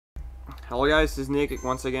Hello guys, this is Nick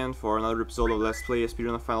once again for another episode of Let's Play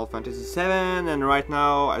Speedrun of Final Fantasy VII, and right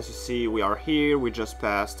now, as you see, we are here. We just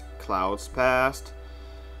passed Cloud's Past,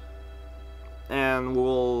 and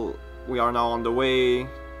we are now on the way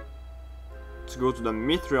to go to the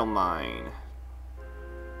Mithril Mine.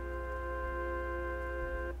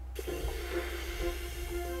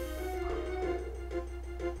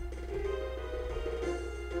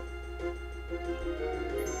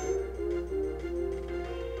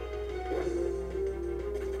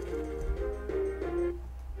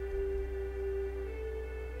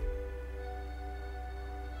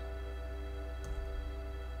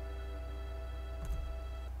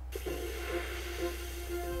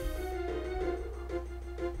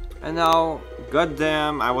 And now,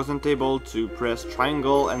 goddamn, I wasn't able to press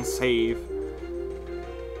triangle and save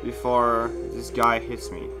before this guy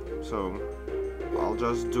hits me. So, I'll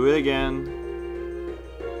just do it again.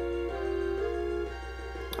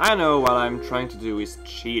 I know what I'm trying to do is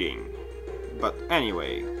cheating. But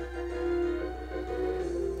anyway.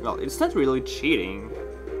 Well, it's not really cheating.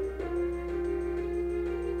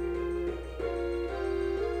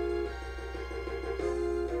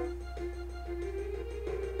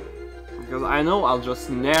 Because I know I'll just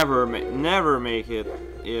never make it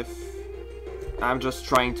if I'm just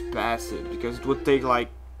trying to pass it, because it would take like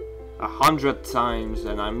 100 times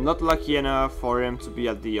and I'm not lucky enough for him to be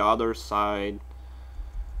at the other side.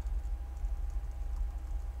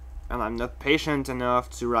 And I'm not patient enough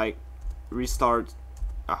to like restart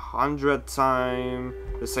 100 times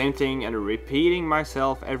the same thing and repeating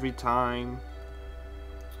myself every time.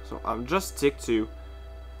 So I'll just stick to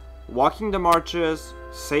walking the marches,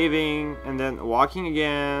 saving, and then walking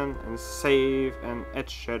again, and save, and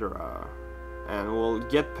etc. And we'll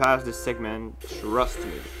get past this segment, trust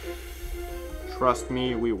me. Trust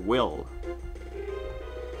me, we will.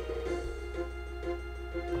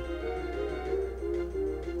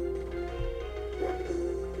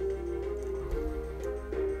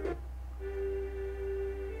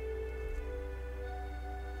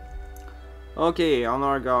 Okay, on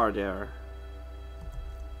our guard there.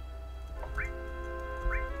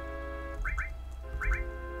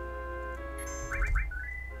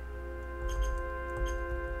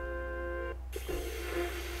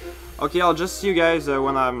 Okay, I'll just see you guys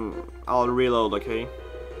when I'll reload, okay?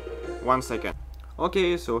 1 second.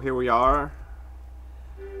 Okay, so here we are.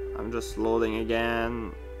 I'm just loading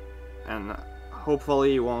again, and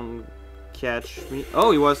hopefully he won't catch me. Oh,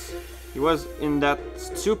 he was in that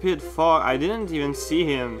stupid fog. I didn't even see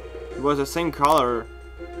him. He was the same color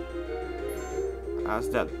as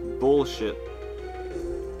that bullshit.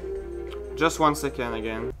 Just 1 second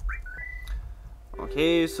again.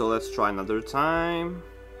 Okay, so let's try another time.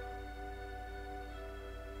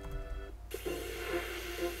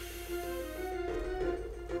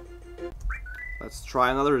 Let's try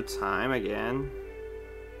another time again.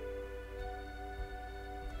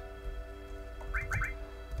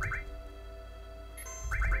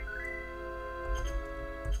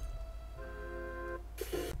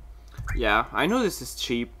 Yeah, I know this is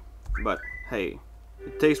cheap, but hey,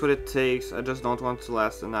 it takes what it takes. I just don't want to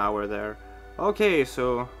last an hour there. Okay,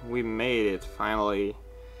 so we made it finally.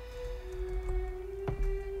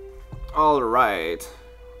 Alright.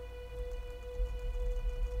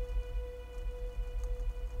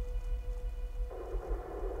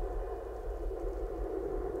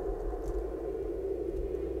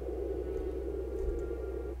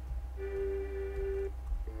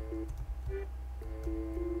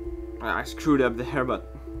 I screwed up there,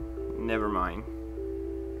 but never mind.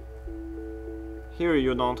 Here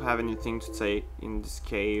you don't have anything to take in this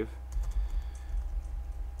cave.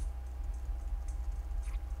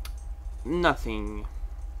 Nothing.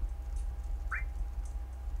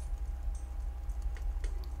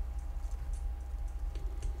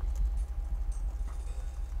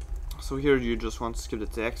 So here you just want to skip the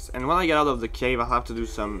text, and when I get out of the cave I'll have to do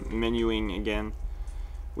some menuing again,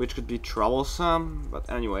 which could be troublesome, but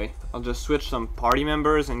anyway, I'll just switch some party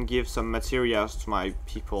members and give some materials to my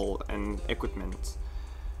people and equipment.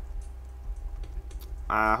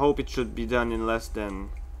 I hope it should be done in less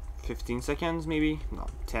than 15 seconds, maybe? No,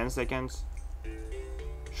 10 seconds.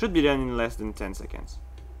 Should be done in less than 10 seconds.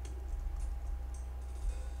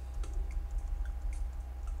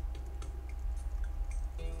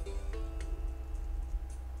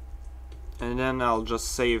 And then I'll just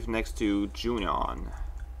save next to Junion.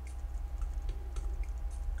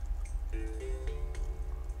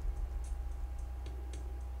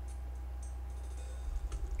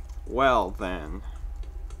 Well then,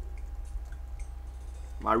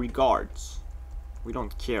 my regards. We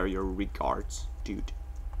don't care your regards, dude.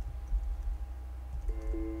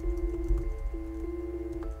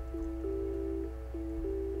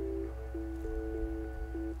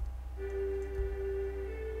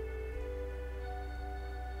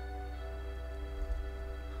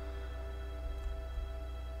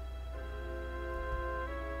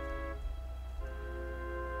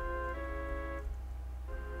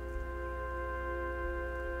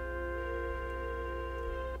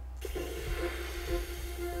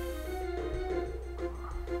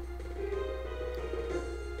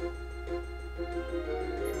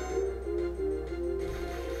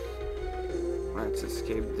 let's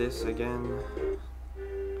escape this again.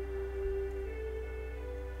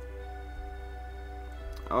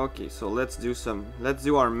 Okay, so let's do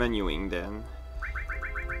our menuing then.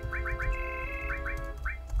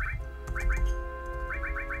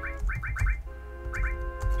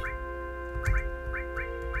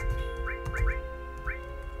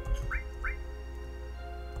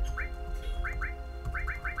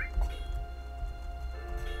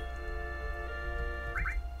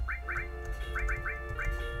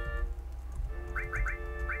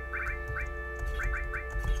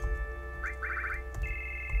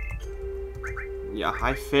 Yeah,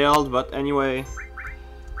 I failed, but anyway,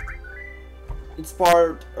 it's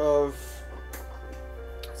part of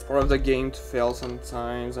the game to fail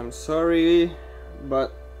sometimes. I'm sorry,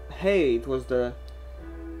 but hey, it was the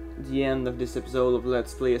end of this episode of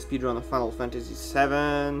Let's Play a Speedrun of Final Fantasy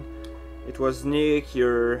VII. It was Nick,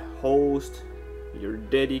 your host, your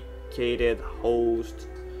dedicated host,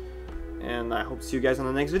 and I hope to see you guys on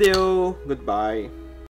the next video. Goodbye.